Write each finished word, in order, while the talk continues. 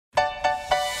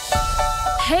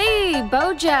Hey,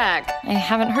 BoJack. I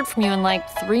haven't heard from you in like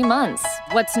 3 months.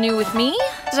 What's new with me?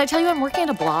 Did I tell you I'm working at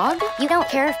a blog? You don't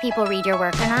care if people read your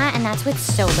work or not, and that's what's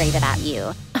so great about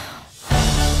you.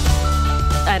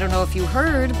 I don't know if you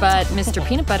heard, but Mr.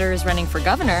 Peanut Butter is running for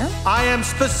governor. I am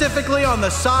specifically on the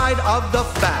side of the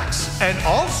facts and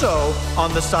also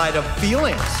on the side of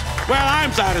feelings. Well,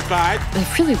 I'm satisfied.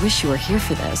 I really wish you were here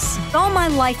for this. All my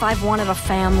life, I've wanted a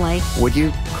family. Would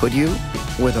you? Could you?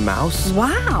 With a mouse?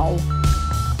 Wow.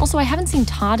 Also, I haven't seen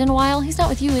Todd in a while. He's not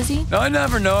with you, is he? I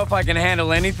never know if I can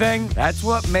handle anything. That's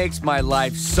what makes my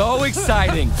life so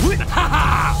exciting.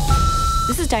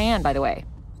 This is Diane, by the way.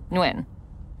 Nguyen,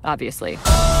 obviously.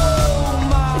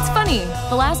 It's funny.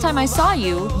 The last time I saw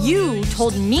you, you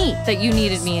told me that you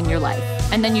needed me in your life,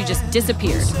 and then you just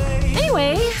disappeared.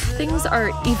 Anyway, things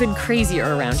are even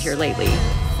crazier around here lately.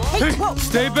 Hey,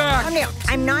 stay back. Calm down.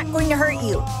 I'm not going to hurt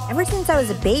you. Ever since I was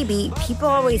a baby, people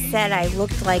always said I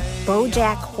looked like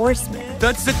BoJack Horseman.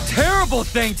 That's a terrible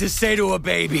thing to say to a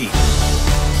baby.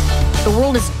 The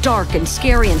world is dark and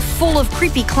scary and full of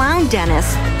creepy clown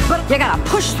dentists, but you gotta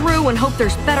push through and hope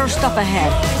there's better stuff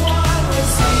ahead.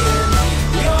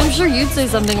 I'm sure you'd say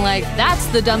something like, "That's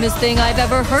the dumbest thing I've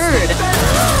ever heard."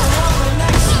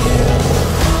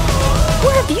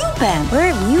 Where have you been?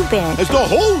 Where have you been? Has the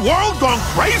whole world gone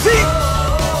crazy?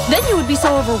 Then you would be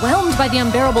so overwhelmed by the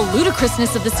unbearable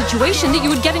ludicrousness of the situation that you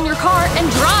would get in your car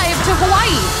and drive to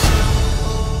Hawaii.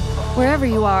 Wherever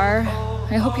you are,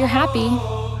 I hope you're happy.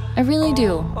 I really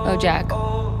do, BoJack.